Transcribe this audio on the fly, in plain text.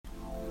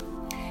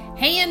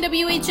Hey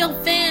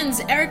NWHL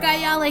fans, Eric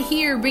Ayala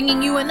here,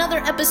 bringing you another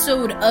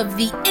episode of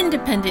the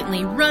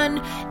independently run,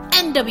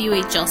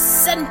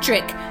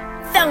 NWHL-centric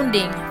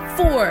Founding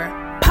For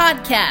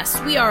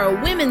podcast. We are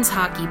a women's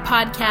hockey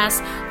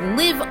podcast,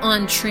 live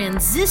on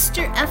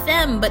Transistor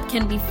FM, but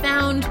can be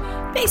found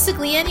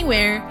basically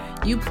anywhere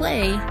you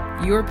play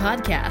your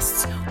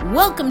podcasts.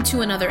 Welcome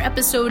to another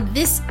episode.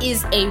 This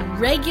is a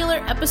regular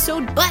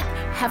episode, but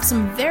have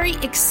some very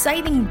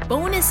exciting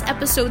bonus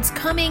episodes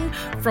coming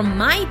from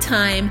my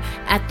time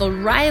at the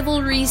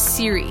Rivalry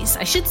Series.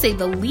 I should say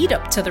the lead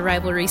up to the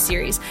Rivalry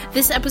Series.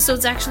 This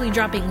episode's actually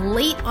dropping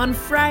late on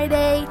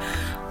Friday,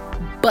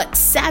 but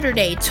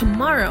Saturday,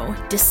 tomorrow,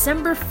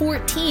 December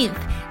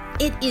 14th,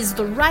 it is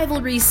the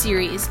Rivalry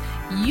Series,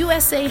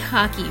 USA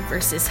Hockey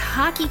versus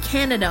Hockey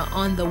Canada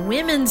on the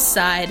women's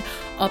side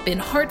up in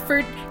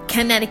Hartford,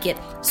 Connecticut.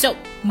 So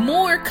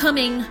more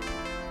coming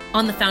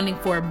on the Founding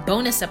For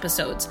bonus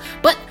episodes.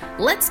 But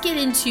let's get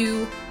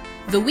into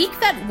the week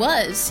that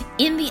was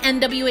in the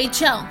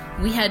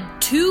NWHL. We had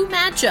two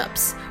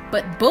matchups,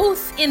 but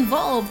both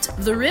involved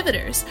the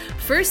Riveters.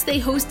 First, they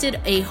hosted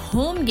a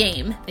home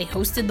game. They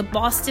hosted the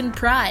Boston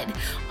Pride.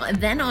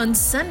 Then on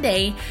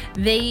Sunday,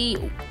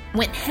 they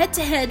went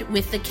head-to-head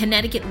with the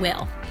Connecticut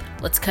Whale.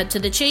 Let's cut to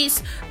the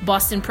chase.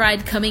 Boston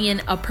Pride coming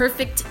in a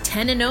perfect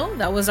 10-0.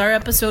 That was our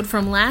episode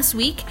from last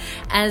week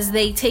as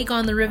they take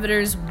on the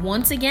Riveters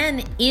once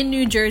again in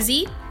New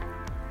Jersey.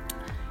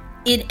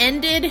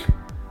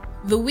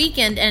 The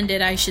weekend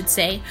ended, I should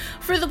say,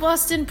 for the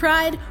Boston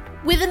Pride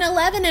with an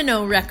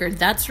 11-0 record.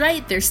 That's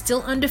right, they're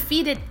still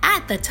undefeated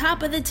at the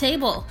top of the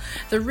table.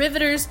 The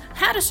Riveters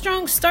had a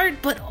strong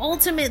start, but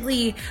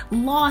ultimately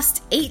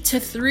lost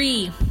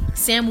 8-3.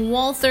 Sam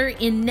Walther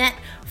in net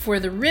for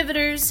the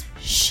Riveters.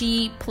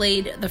 She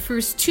played the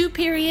first two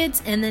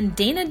periods, and then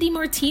Dana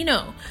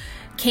DiMartino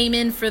came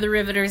in for the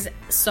Riveters,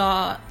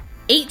 saw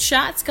 8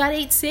 shots, got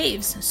 8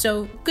 saves.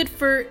 So good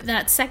for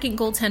that second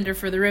goaltender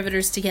for the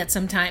Riveters to get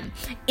some time.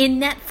 In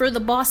net for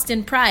the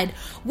Boston Pride,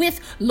 with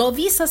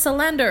Lovisa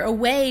Salander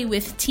away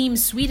with Team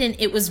Sweden,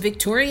 it was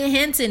Victoria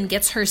Hansen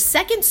gets her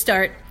second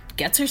start,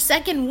 gets her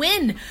second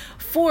win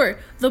for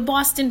the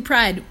Boston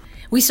Pride.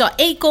 We saw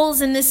 8 goals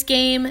in this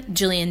game.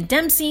 Jillian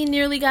Dempsey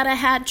nearly got a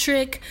hat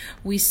trick.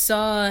 We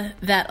saw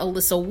that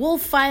Alyssa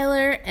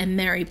Wolfeiler and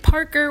Mary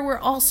Parker were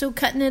also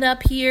cutting it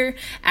up here.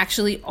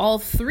 Actually, all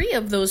 3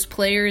 of those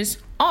players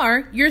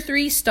are your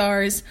 3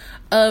 stars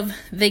of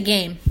the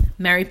game.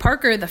 Mary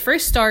Parker, the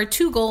first star,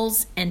 2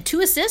 goals and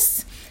 2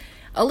 assists.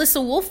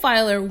 Alyssa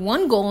Wolfeiler,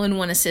 1 goal and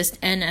 1 assist.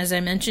 And as I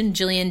mentioned,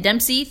 Jillian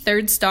Dempsey,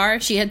 3rd star.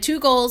 She had 2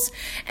 goals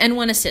and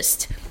 1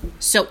 assist.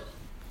 So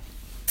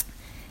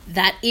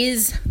that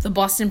is the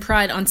Boston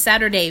Pride on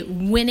Saturday,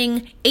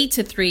 winning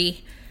 8-3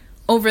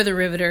 over the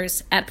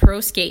Riveters at Pro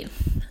Skate.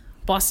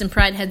 Boston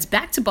Pride heads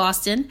back to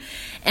Boston,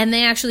 and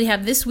they actually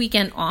have this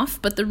weekend off,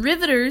 but the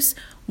Riveters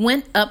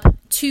went up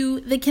to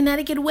the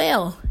Connecticut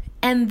Whale,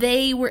 and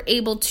they were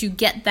able to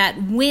get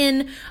that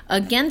win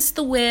against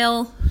the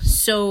Whale.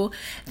 So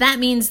that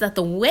means that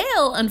the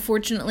Whale,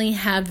 unfortunately,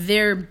 have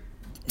their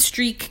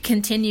streak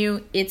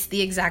continue. It's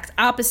the exact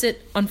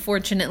opposite,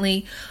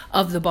 unfortunately,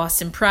 of the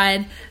Boston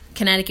Pride.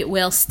 Connecticut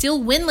Whale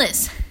still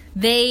winless.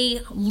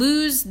 They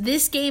lose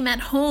this game at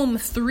home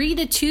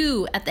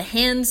 3-2 at the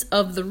hands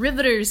of the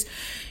Riveters.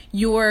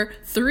 Your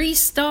 3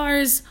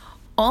 stars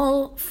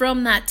all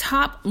from that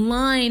top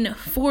line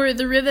for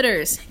the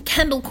Riveters.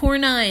 Kendall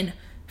Cornine,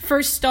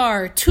 first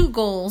star, 2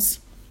 goals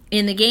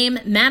in the game.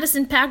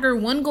 Madison Packer,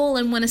 1 goal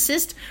and 1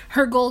 assist.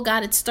 Her goal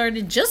got it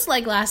started just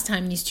like last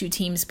time these two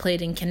teams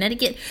played in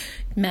Connecticut.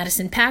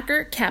 Madison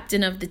Packer,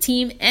 captain of the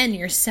team, and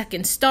your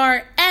second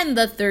star, and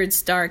the 3rd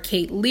star,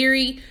 Kate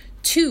Leary,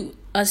 2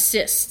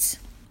 assists.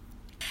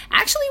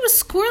 Actually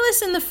was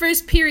scoreless in the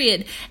first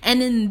period,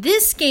 and in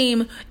this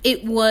game,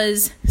 it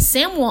was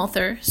Sam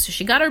Walther. So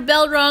she got her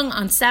bell rung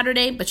on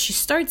Saturday, but she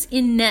starts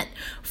in net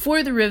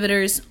for the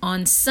Riveters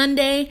on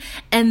Sunday.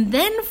 And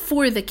then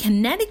for the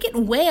Connecticut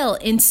Whale,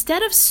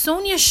 instead of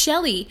Sonia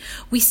Shelley,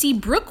 we see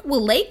Brooke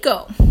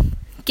Waleko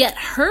get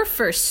her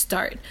first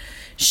start.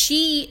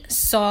 She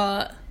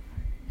saw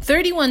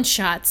 31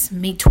 shots,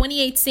 made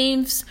 28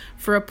 saves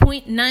for a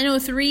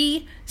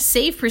 .903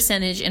 save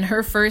percentage in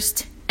her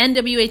first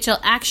NWHL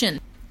action.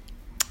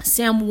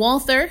 Sam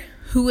Walther,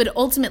 who would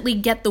ultimately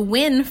get the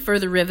win for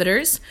the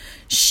Riveters,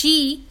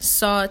 she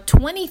saw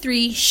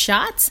 23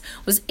 shots,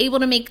 was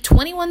able to make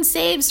 21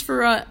 saves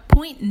for a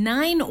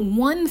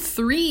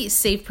 .913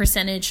 save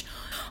percentage.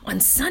 On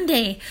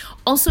Sunday,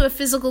 also a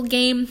physical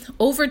game,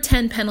 over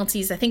 10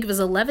 penalties. I think it was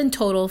 11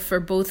 total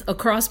for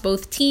across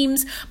both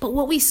teams. But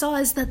what we saw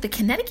is that the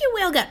Connecticut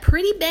Whale got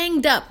pretty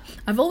banged up.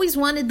 I've always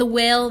wanted the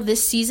Whale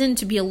this season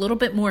to be a little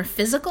bit more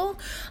physical.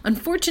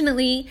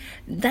 Unfortunately,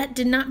 that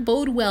did not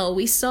bode well.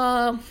 We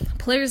saw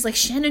players like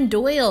Shannon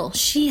Doyle.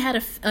 She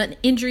had an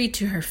injury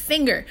to her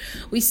finger.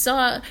 We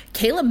saw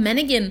Kayla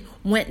Mennigan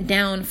went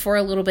down for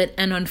a little bit.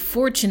 And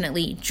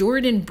unfortunately,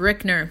 Jordan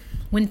Brickner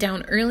went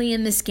down early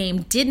in this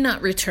game, did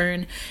not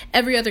return.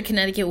 Every other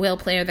Connecticut Whale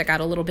player that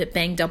got a little bit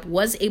banged up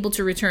was able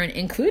to return,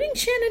 including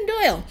Shannon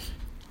Doyle.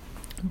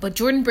 But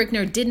Jordan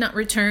Brickner did not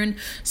return.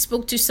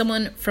 Spoke to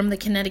someone from the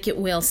Connecticut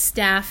Whale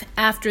staff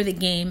after the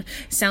game.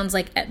 Sounds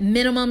like at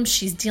minimum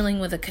she's dealing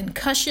with a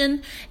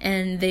concussion,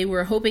 and they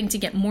were hoping to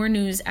get more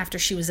news after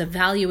she was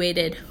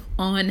evaluated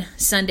on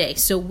Sunday.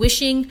 So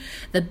wishing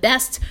the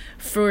best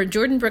for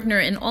Jordan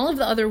Brickner and all of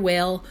the other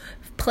Whale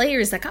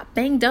players that got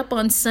banged up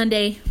on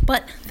Sunday,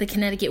 but the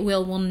Connecticut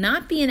Whale will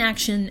not be in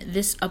action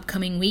this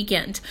upcoming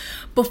weekend.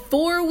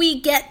 Before we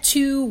get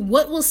to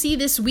what we'll see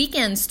this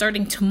weekend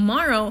starting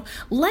tomorrow,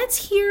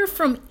 let's hear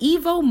from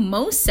Ivo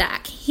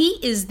Mosak. He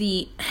is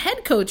the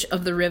head coach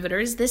of the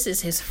Riveters. This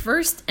is his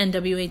first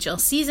NWHL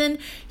season.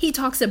 He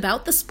talks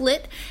about the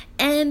split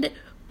and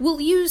we'll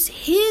use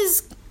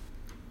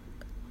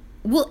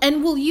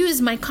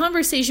my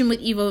conversation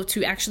with Ivo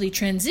to actually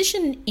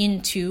transition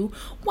into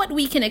what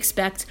we can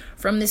expect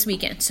from this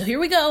weekend. So here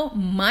we go,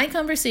 my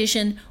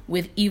conversation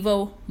with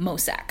Ivo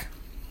Mosak.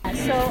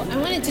 So I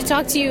wanted to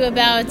talk to you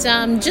about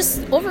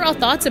just overall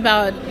thoughts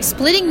about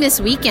splitting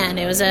this weekend.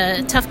 It was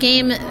a tough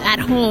game at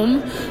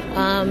home,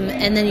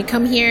 and then you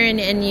come here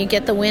and you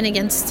get the win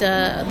against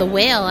the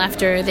Whale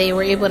after they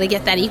were able to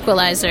get that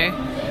equalizer.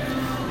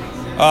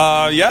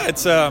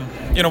 It's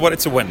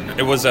it's a win.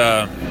 It was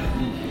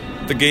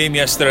the game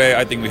yesterday.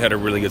 I think we had a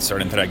really good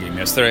start into that game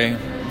yesterday.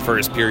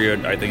 First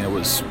period, I think it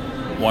was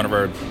one of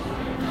our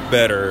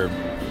better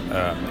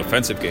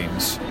offensive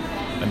games,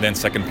 and then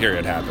second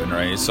period happened,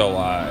 right? So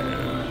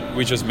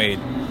we just made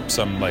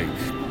some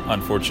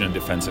unfortunate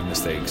defensive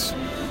mistakes,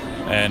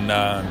 and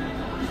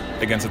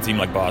against a team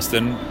like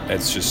Boston,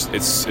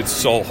 it's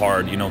so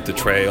hard, to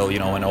trail,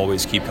 and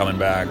always keep coming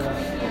back.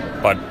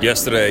 But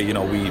yesterday,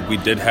 we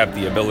did have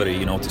the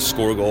ability, to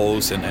score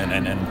goals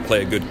and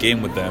play a good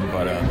game with them,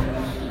 but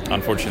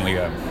unfortunately,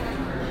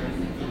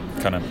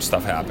 kind of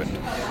stuff happened.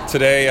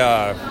 Today,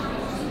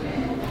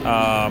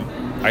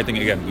 I think,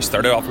 again, we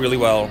started off really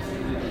well.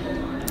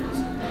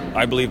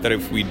 I believe that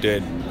if we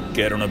did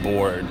get on a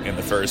board in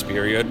the first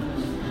period,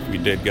 we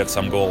did get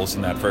some goals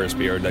in that first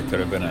period, that could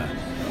have been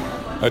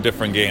a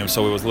different game.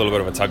 So it was a little bit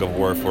of a tug of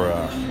war for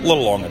a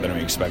little longer than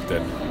we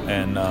expected.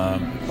 And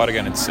but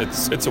again, it's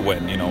a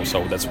win,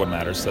 so that's what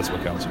matters. That's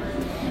what counts.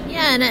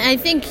 Yeah, and I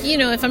think,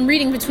 if I'm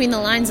reading between the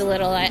lines a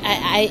little,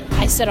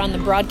 I said on the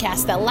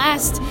broadcast that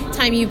last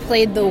time you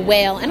played the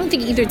Whale, I don't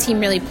think either team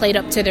really played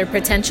up to their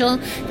potential. I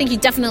think you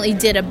definitely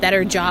did a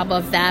better job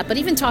of that. But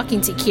even talking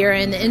to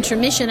Kira in the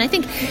intermission, I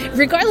think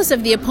regardless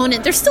of the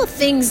opponent, there's still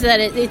things that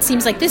it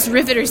seems like this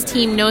Riveters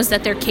team knows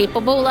that they're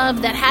capable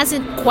of that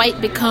hasn't quite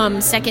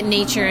become second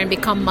nature and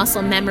become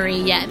muscle memory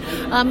yet.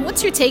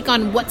 What's your take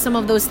on what some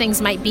of those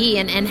things might be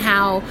and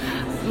how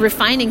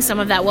refining some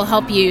of that will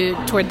help you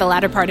toward the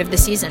latter part of the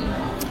season?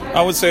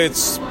 I would say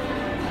it's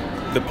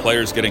the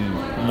players getting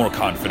more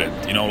confident,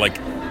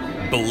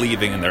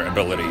 believing in their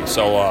ability.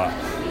 So,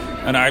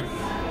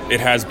 it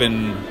has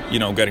been,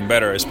 getting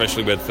better,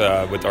 especially with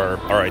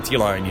our IT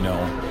line,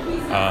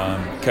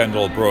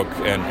 Kendall, Brooke,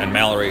 and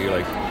Mallory.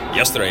 Like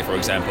yesterday, for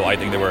example, I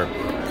think they were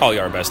probably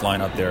our best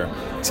line up there.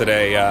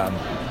 Today,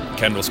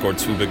 Kendall scored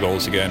 2 big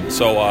goals again.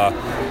 So,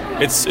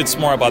 it's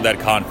more about that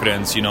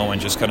confidence,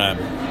 and just kind of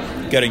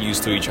getting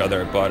used to each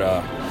other. But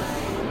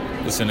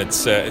listen,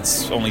 it's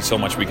only so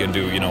much we can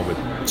do, with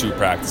 2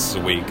 practices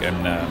a week,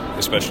 and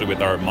especially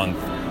with our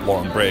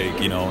month-long break,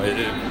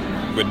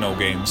 with no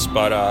games.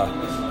 But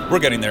we're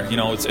getting there.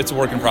 It's a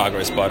work in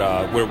progress, but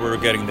we're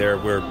getting there.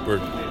 We're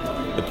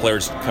the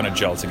players kind of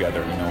gel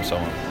together, so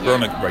we're on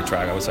the right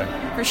track, I would say.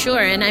 For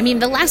sure. And I mean,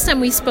 the last time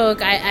we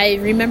spoke, I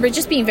remember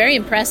just being very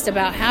impressed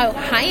about how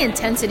high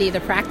intensity the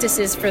practice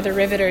is for the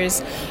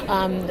Riveters,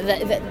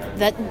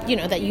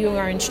 that you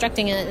are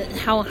instructing,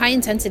 how high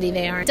intensity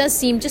they are. It does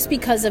seem, just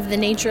because of the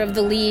nature of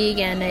the league,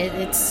 and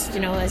it's,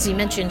 as you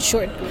mentioned,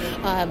 short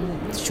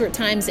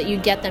times that you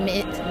get them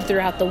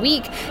throughout the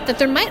week, that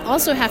there might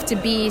also have to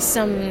be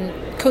some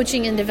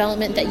coaching and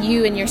development that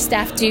you and your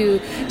staff do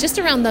just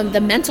around the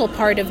mental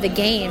part of the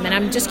game. And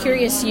I'm just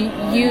curious, you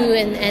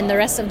and the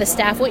rest of the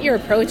staff, what your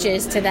approach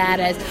is to that,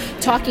 as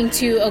talking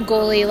to a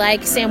goalie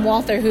like Sam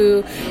Walther,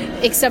 who,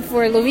 except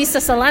for Lovisa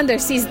Salander,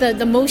 sees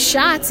the most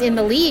shots in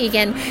the league.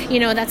 And,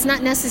 that's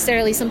not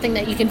necessarily something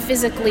that you can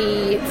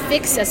physically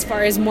fix as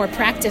far as more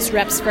practice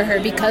reps for her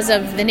because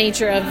of the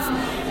nature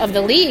of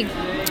the league.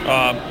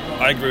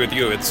 I agree with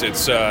you. It's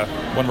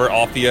when we're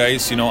off the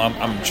ice,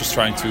 I'm just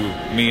trying to,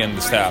 me and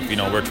the staff,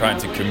 we're trying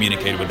to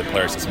communicate with the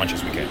players as much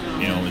as we can.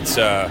 It's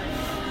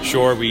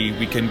sure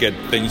we can get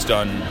things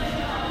done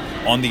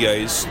on the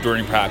ice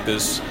during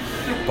practice,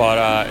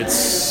 but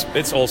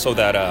it's also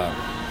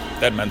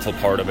that mental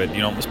part of it.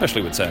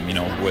 Especially with Sam.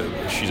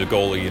 She's a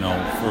goalie.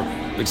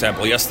 For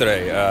example,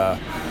 yesterday,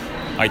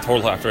 I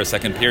told her after a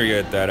second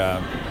period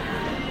that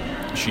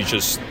she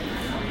just.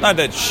 Not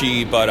that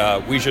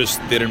but we just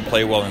didn't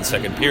play well in the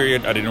second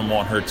period. I didn't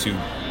want her to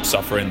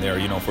suffer in there,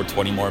 for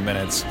 20 more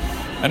minutes.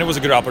 And it was a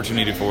good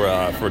opportunity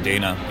for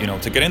Dana,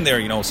 to get in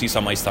there, see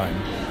some ice time.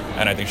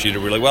 And I think she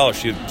did really well.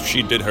 She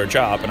did her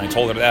job, and I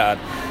told her that.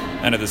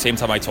 And at the same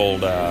time, I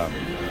told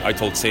I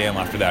told Sam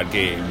after that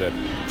game that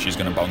she's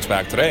going to bounce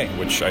back today,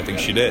 which I think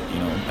she did,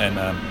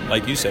 And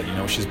like you said,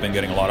 she's been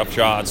getting a lot of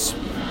shots,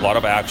 a lot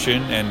of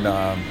action,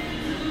 and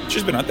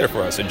she's been out there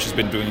for us, and she's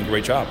been doing a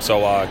great job.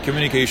 So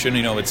communication,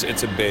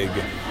 it's a big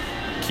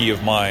key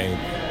of my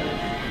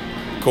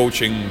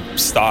coaching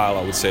style,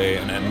 I would say,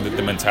 and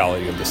the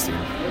mentality of this team.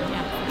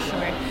 Yeah, for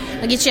sure.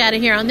 I'll get you out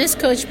of here on this,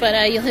 Coach,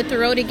 but you'll hit the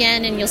road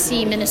again, and you'll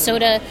see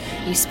Minnesota.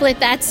 You split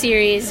that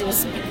series. It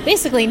was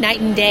basically night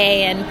and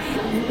day, and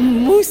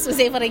Moose was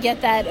able to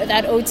get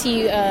that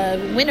OT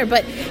winner.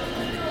 But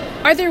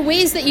are there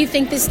ways that you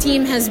think this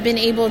team has been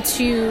able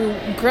to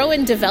grow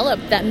and develop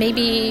that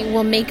maybe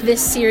will make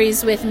this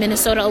series with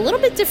Minnesota a little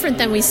bit different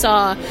than we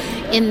saw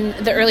in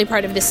the early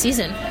part of this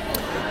season?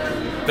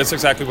 That's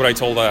exactly what I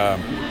told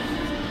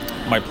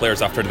my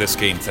players after this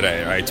game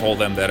today. I told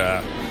them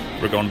that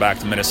we're going back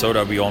to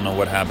Minnesota. We all know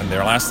what happened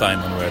there last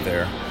time when we were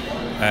there.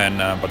 And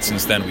but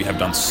since then, we have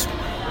done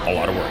a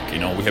lot of work.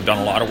 We have done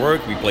a lot of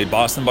work. We played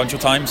Boston a bunch of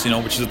times,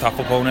 which is a tough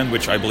opponent,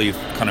 which I believe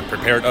kind of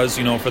prepared us,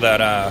 for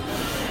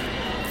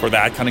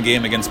that kind of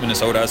game against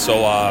Minnesota.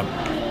 So I'm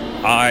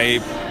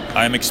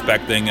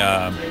expecting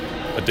a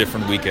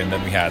different weekend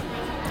than we had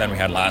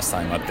last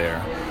time up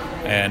there.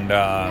 And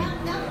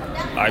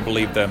I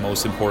believe the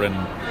most important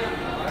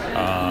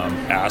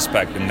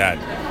aspect in that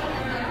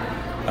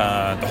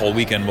the whole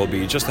weekend will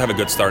be just to have a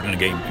good start in a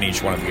game, in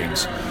each one of the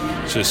games.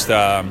 Just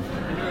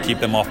keep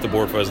them off the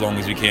board for as long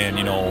as we can,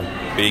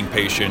 being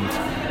patient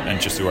and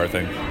just do our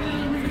thing.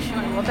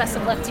 Well, best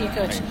of luck to you,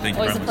 Coach. Thank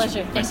you. Always a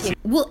pleasure. Thank you.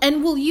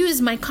 We'll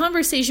use my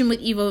conversation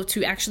with Ivo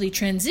to actually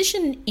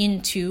transition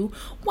into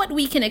what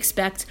we can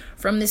expect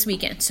from this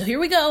weekend. So here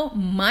we go,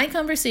 my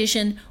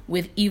conversation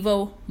with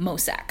Ivo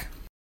Mosak.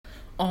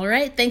 All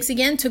right, thanks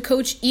again to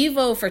Coach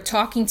Ivo for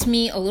talking to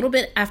me a little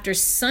bit after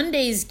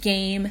Sunday's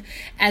game.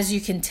 As you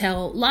can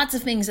tell, lots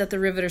of things that the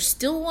Riveters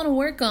still want to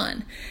work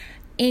on.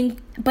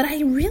 But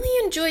I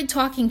really enjoyed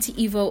talking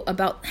to Ivo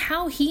about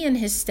how he and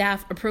his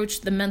staff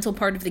approached the mental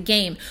part of the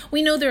game.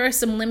 We know there are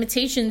some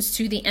limitations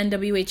to the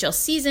NWHL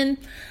season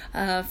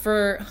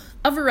for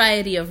a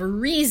variety of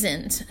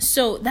reasons.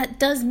 So that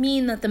does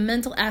mean that the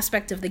mental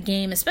aspect of the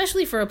game,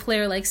 especially for a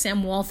player like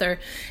Sam Walther,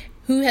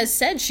 who has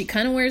said she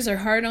kind of wears her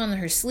heart on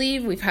her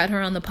sleeve. We've had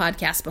her on the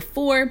podcast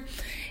before.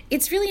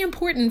 It's really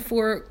important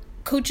for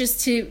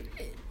coaches to,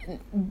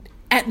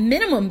 at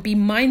minimum, be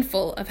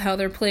mindful of how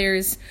their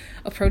players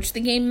approach the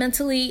game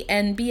mentally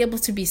and be able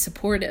to be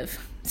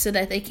supportive so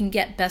that they can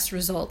get best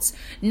results,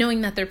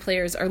 knowing that their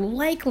players are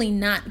likely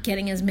not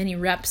getting as many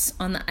reps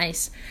on the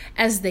ice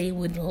as they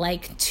would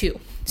like to.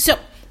 So,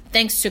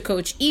 thanks to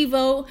Coach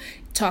Ivo,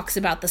 talks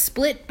about the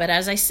split, but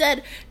as I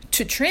said,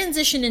 to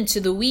transition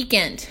into the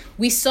weekend,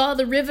 we saw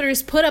the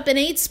Riveters put up an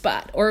 8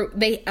 spot, or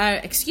they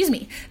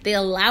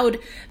allowed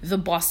the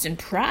Boston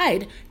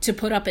Pride to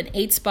put up an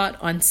 8 spot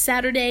on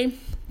Saturday.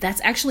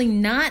 That's actually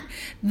not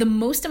the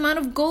most amount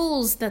of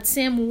goals that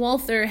Sam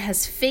Walther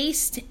has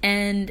faced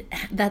and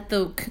that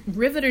the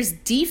Riveters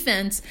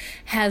defense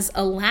has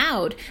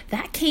allowed.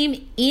 That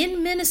came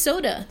in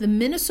Minnesota. The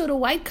Minnesota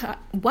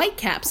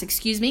Whitecaps.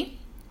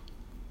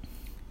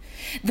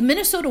 The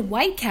Minnesota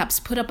Whitecaps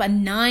put up a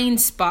 9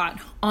 spot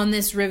on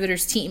this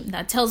Riveters team.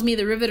 That tells me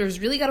the Riveters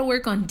really got to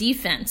work on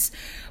defense.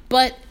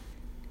 But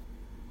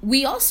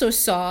we also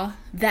saw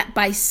that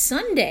by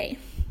Sunday,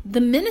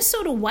 the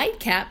Minnesota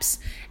Whitecaps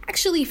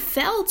actually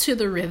fell to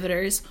the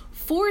Riveters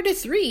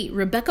 4-3.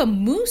 Rebecca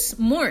Moose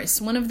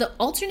Morris, one of the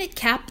alternate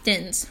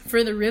captains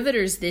for the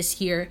Riveters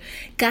this year,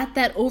 got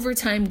that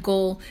overtime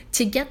goal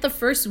to get the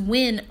first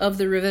win of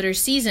the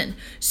Riveters season.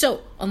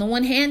 So, on the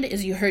one hand,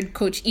 as you heard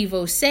Coach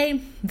Ivo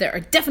say, there are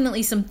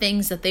definitely some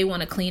things that they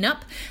want to clean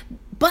up,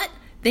 but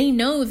they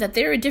know that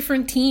they're a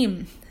different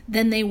team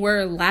than they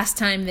were last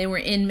time they were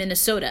in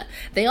Minnesota.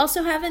 They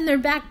also have in their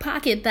back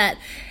pocket that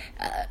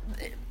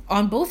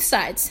on both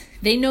sides,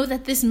 they know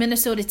that this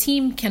Minnesota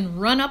team can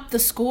run up the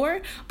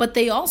score, but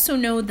they also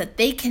know that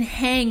they can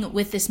hang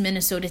with this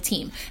Minnesota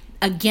team.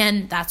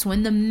 Again, that's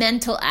when the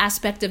mental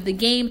aspect of the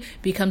game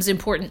becomes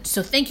important.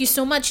 So thank you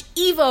so much,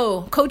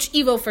 Ivo, Coach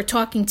Ivo, for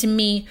talking to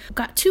me. I've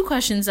got 2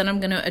 questions that I'm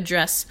going to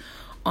address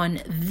on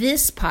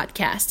this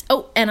podcast.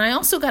 Oh, and I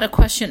also got a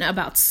question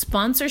about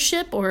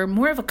sponsorship, or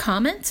more of a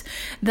comment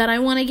that I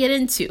want to get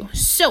into.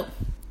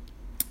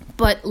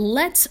 But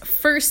let's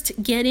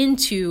first get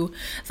into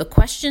the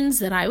questions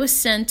that I was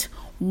sent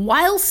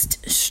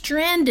whilst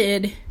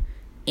stranded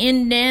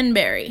in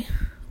Danbury.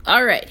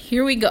 All right,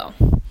 here we go.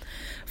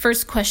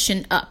 First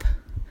question up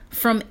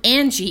from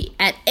Angie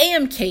at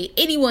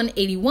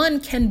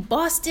AMK8181. Can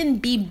Boston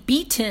be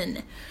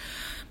beaten?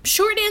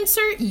 Short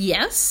answer,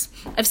 yes.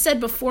 I've said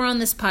before on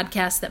this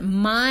podcast that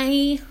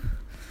my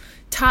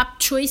top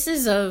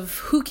choices of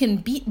who can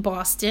beat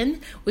Boston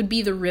would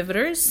be the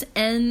Riveters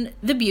and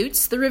the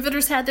Beauts. The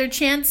Riveters had their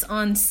chance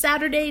on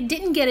Saturday,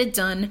 didn't get it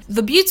done.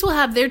 The Beauts will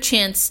have their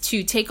chance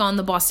to take on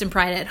the Boston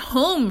Pride at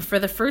home for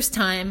the first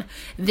time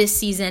this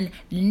season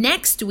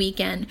next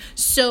weekend.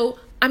 So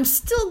I'm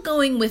still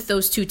going with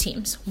those 2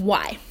 teams.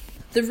 Why?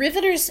 The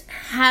Riveters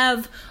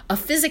have a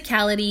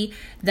physicality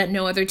that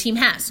no other team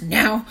has.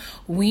 Now,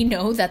 we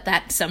know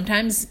that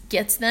sometimes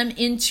gets them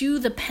into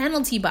the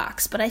penalty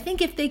box, but I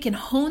think if they can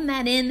hone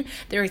that in,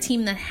 they're a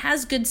team that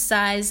has good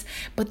size,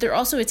 but they're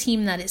also a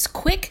team that is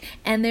quick,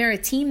 and they're a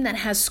team that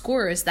has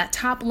scorers. That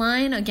top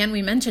line, again,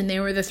 we mentioned they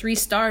were the 3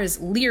 stars,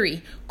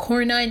 Leary,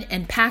 Cornine,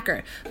 and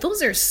Packer.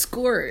 Those are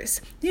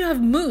scorers. You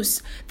have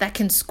Moose that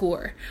can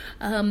score.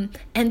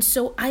 And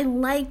so I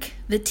like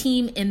the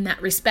team in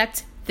that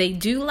respect. They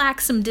do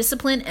lack some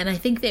discipline, and I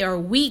think they are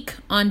weak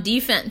on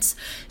defense.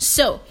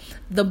 So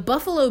the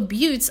Buffalo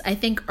Beauts, I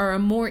think, are a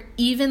more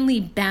evenly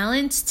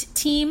balanced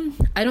team.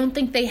 I don't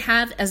think they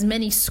have as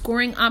many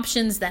scoring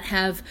options that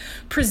have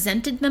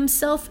presented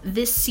themselves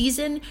this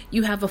season.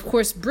 You have, of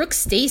course, Brooke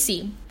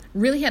Stacy.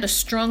 Really had a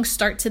strong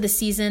start to the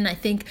season. I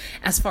think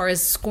as far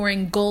as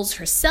scoring goals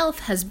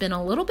herself has been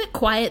a little bit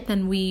quiet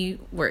than we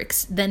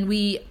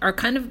are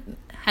kind of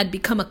had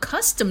become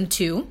accustomed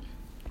to.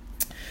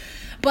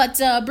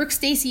 But Brooke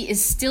Stacy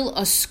is still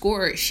a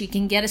scorer. She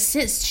can get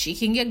assists. She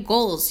can get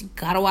goals. You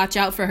gotta watch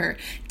out for her.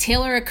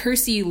 Taylor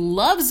Acursi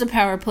loves a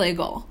power play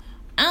goal.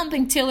 I don't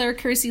think Taylor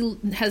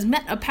Acursi has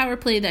met a power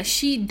play that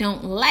she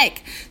don't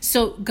like.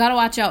 So gotta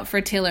watch out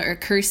for Taylor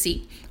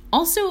Acursi.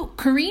 Also,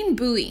 Corinne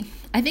Bowie.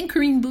 I think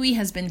Corinne Bowie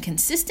has been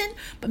consistent,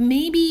 but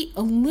maybe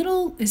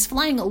is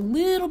flying a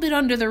little bit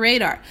under the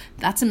radar.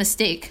 That's a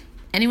mistake.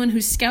 Anyone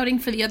who's scouting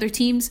for the other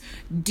teams,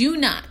 do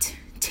not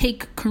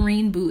take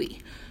Corinne Bowie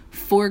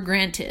for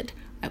granted.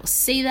 I will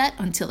say that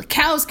until the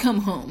cows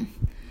come home,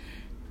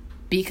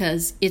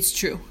 because it's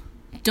true.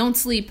 Don't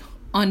sleep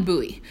on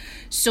Bowie.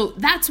 So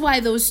that's why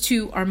those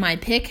two are my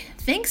pick.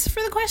 Thanks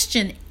for the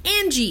question,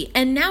 Angie.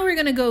 And now we're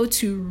going to go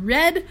to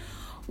Red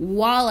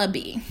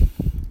Wallaby,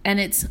 and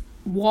it's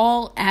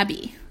Wall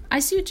Abby. I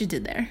see what you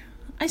did there.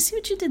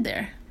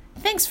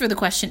 Thanks for the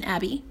question,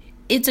 Abby.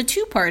 It's a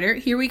 2-parter.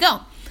 Here we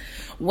go.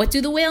 What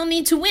do the Whale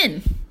need to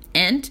win?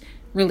 And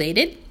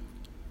related,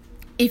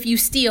 if you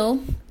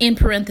steal, in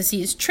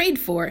parentheses, trade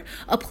for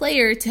a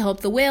player to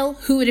help the Whale,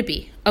 who would it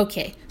be?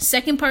 Okay,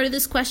 second part of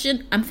this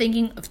question, I'm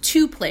thinking of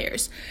 2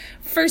 players.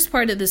 First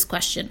part of this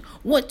question,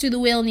 what do the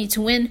Whale need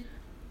to win?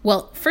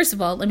 Well, first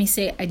of all, let me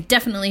say I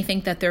definitely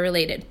think that they're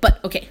related.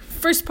 But okay,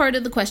 first part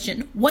of the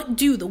question, what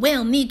do the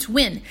Whale need to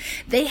win?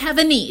 They have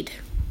a need.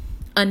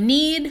 A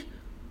need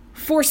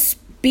for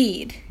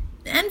speed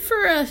and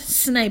for a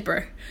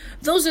sniper.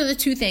 Those are the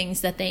 2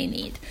 things that they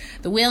need.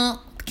 The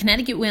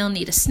Connecticut Whale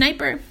need a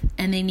sniper,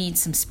 and they need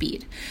some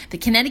speed. The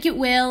Connecticut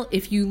Whale,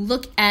 if you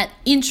look at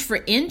inch for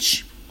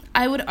inch,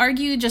 I would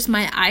argue just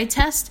my eye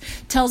test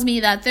tells me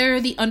that they're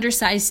the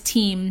undersized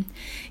team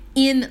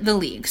in the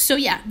league. So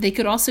yeah, they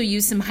could also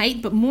use some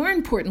height, but more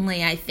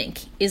importantly, I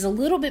think, is a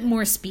little bit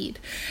more speed.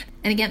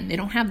 And again, they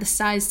don't have the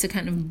size to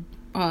kind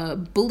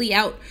of bully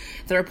out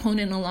their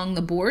opponent along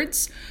the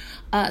boards.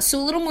 So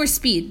a little more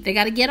speed. They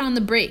got to get on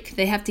the break.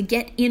 They have to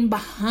get in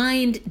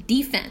behind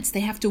defense. They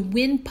have to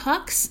win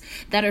pucks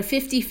that are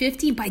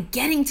 50-50 by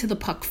getting to the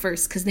puck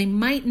first, because they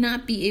might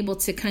not be able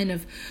to kind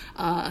of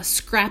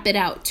scrap it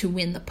out to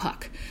win the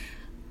puck.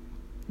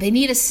 They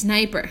need a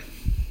sniper.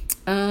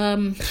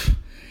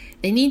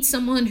 They need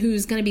someone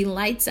who's going to be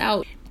lights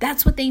out.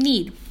 That's what they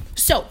need.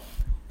 So,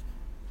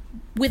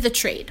 with a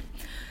trade.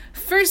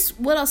 First,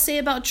 what I'll say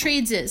about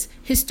trades is,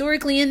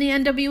 historically in the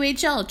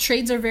NWHL,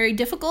 trades are very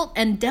difficult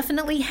and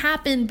definitely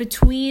happen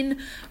between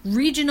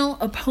regional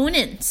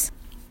opponents.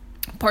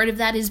 Part of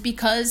that is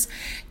because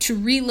to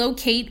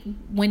relocate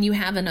when you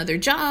have another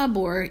job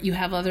or you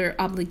have other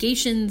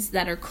obligations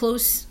that are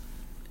close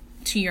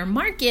to your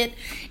market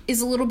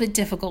is a little bit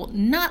difficult.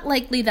 Not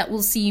likely that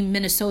we'll see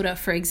Minnesota,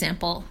 for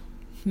example,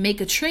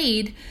 make a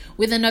trade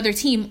with another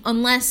team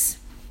unless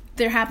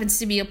there happens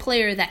to be a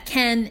player that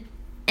can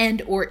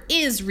and or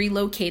is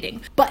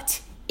relocating.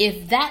 But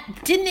if that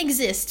didn't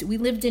exist, we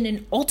lived in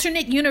an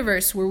alternate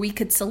universe where we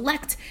could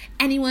select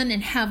anyone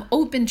and have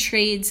open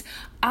trades,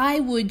 I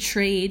would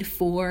trade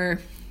for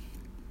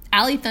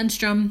Ali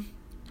Thunstrom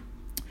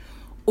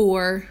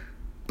or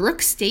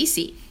Brooke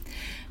Stacy.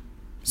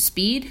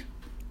 Speed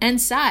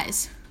and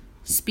size.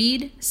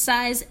 Speed,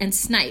 size, and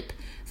snipe.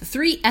 The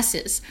 3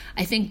 S's.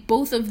 I think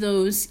both of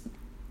those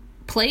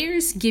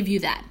players give you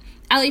that.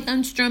 Ali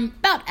Thunstrom,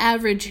 about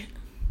average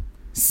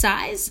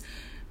size,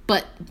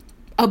 but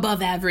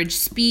above average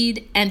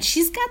speed, and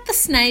she's got the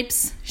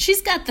snipes.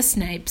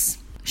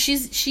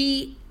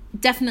 She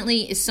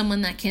definitely is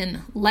someone that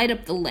can light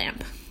up the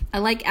lamp. I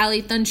like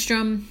Ali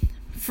Thunstrom.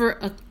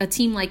 For a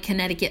team like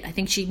Connecticut, I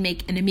think she'd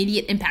make an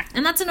immediate impact.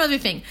 And that's another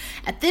thing.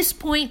 At this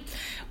point,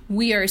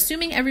 we are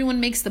assuming everyone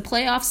makes the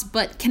playoffs,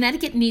 but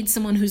Connecticut needs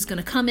someone who's going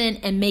to come in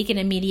and make an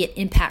immediate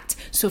impact.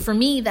 So for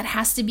me, that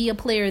has to be a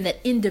player that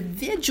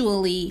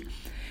individually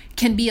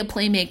can be a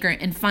playmaker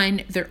and find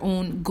their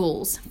own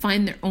goals,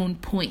 find their own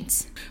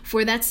points.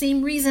 For that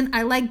same reason,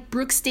 I like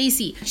Brooke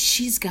Stacy.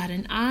 She's got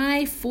an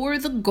eye for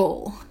the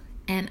goal,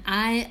 and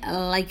I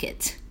like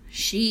it.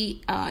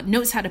 She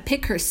knows how to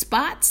pick her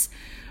spots.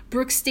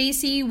 Brooke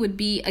Stacy would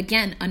be,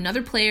 again,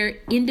 another player,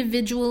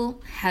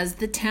 individual, has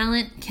the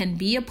talent, can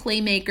be a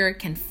playmaker,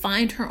 can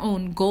find her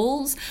own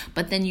goals,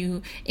 but then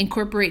you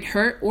incorporate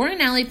her or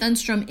an Ally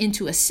Thunstrom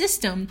into a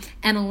system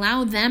and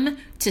allow them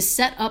to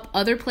set up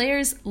other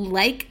players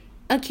like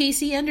a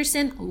Casey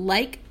Anderson,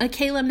 like a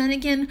Kayla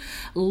Menigan,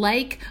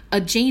 like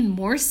a Jane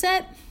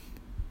Morset.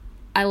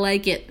 I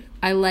like it.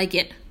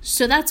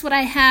 So that's what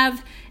I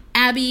have,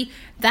 Abby.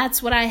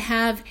 That's what I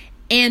have,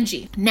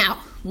 Angie. Now,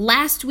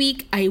 last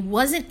week, I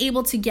wasn't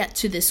able to get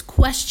to this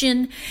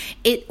question.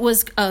 It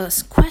was a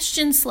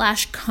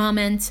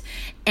question/comment,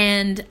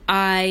 and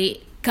I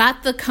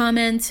got the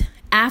comment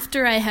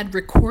after I had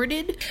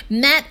recorded.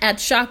 Matt at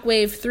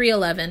Shockwave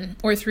 311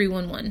 or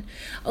 311.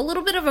 A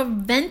little bit of a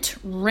vent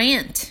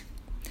rant.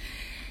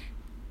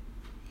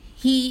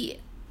 He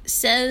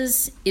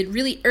says, it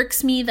really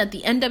irks me that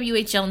the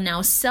NWHL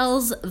now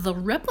sells the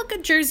replica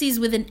jerseys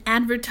with an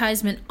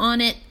advertisement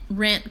on it.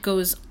 Rant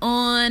goes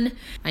on.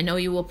 I know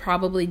you will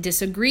probably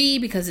disagree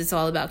because it's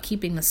all about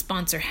keeping the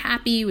sponsor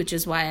happy, which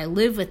is why I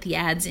live with the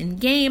ads in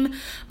game,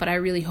 but I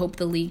really hope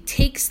the league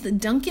takes the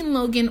Duncan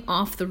Logan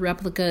off the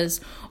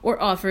replicas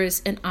or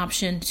offers an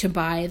option to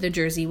buy the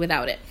jersey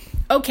without it.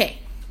 Okay.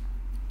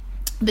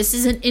 This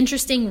is an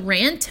interesting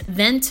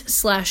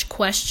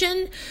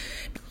vent/question.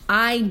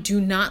 I do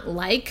not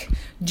like,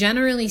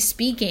 generally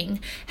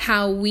speaking,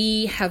 how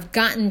we have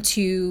gotten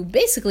to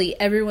basically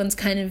everyone's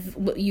kind of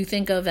what you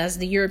think of as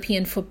the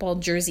European football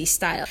jersey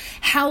style.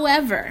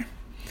 However,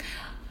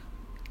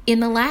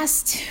 in the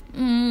last,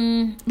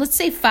 let's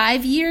say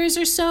 5 years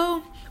or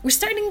so, we're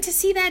starting to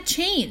see that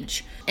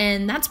change.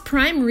 And that's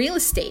prime real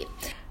estate.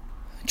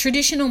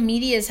 Traditional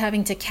media is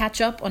having to catch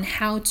up on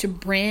how to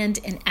brand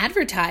and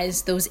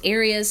advertise those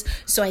areas.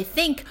 So I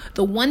think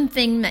the one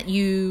thing that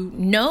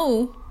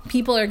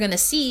people are going to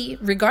see,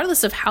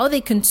 regardless of how they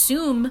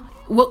consume,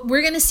 what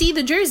we're going to see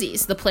the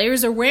jerseys. The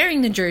players are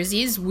wearing the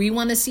jerseys. We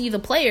want to see the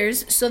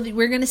players, so that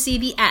we're going to see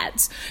the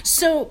ads.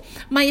 So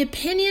my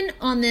opinion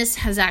on this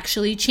has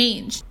actually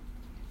changed.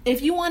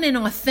 If you want an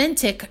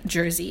authentic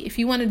jersey, if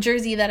you want a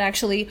jersey that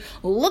actually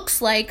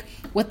looks like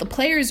what the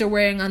players are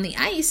wearing on the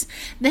ice,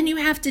 then you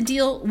have to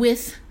deal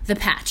with the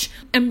patch.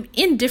 I'm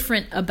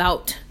indifferent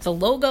about the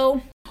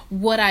logo.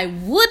 What I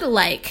would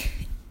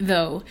like,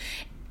 though,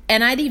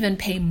 and I'd even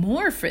pay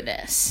more for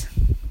this,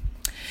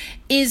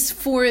 is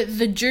for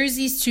the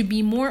jerseys to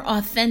be more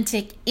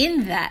authentic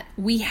in that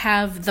we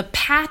have the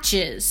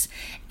patches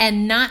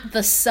and not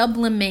the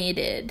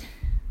sublimated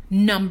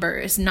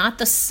numbers, not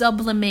the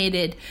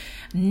sublimated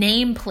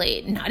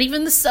nameplate, not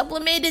even the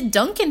sublimated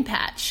Duncan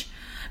patch.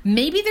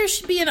 Maybe there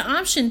should be an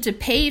option to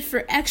pay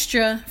for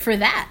extra for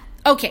that.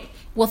 Okay,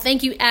 well,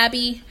 thank you,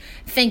 Abby.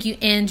 Thank you,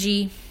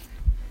 Angie.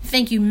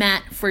 Thank you,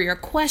 Matt, for your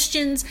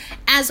questions.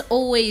 As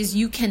always,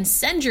 you can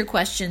send your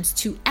questions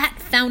to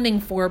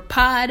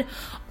 @Founding4Pod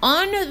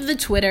on the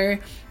Twitter.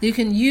 You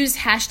can use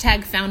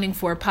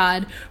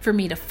 #Founding4Pod for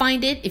me to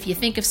find it. If you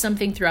think of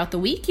something throughout the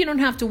week, you don't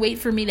have to wait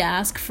for me to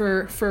ask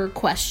for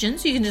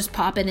questions. You can just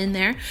pop it in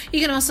there. You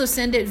can also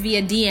send it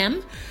via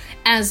DM,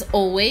 as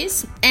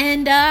always.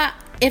 And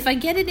if I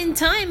get it in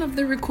time of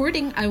the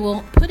recording, I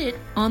will put it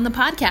on the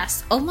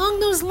podcast.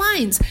 Along those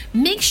lines,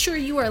 make sure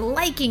you are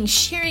liking,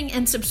 sharing,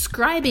 and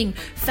subscribing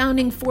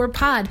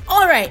Founding4Pod.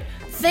 All right,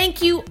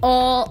 thank you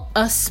all.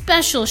 A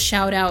special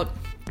shout out,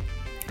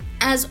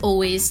 as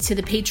always, to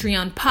the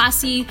Patreon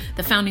posse.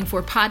 The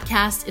Founding4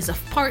 podcast is a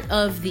part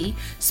of the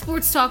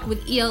Sports Talk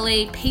with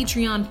ELA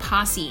Patreon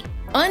posse.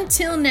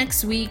 Until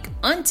next week,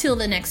 until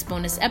the next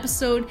bonus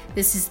episode,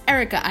 this is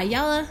Erica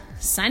Ayala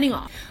signing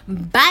off.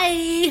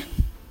 Bye!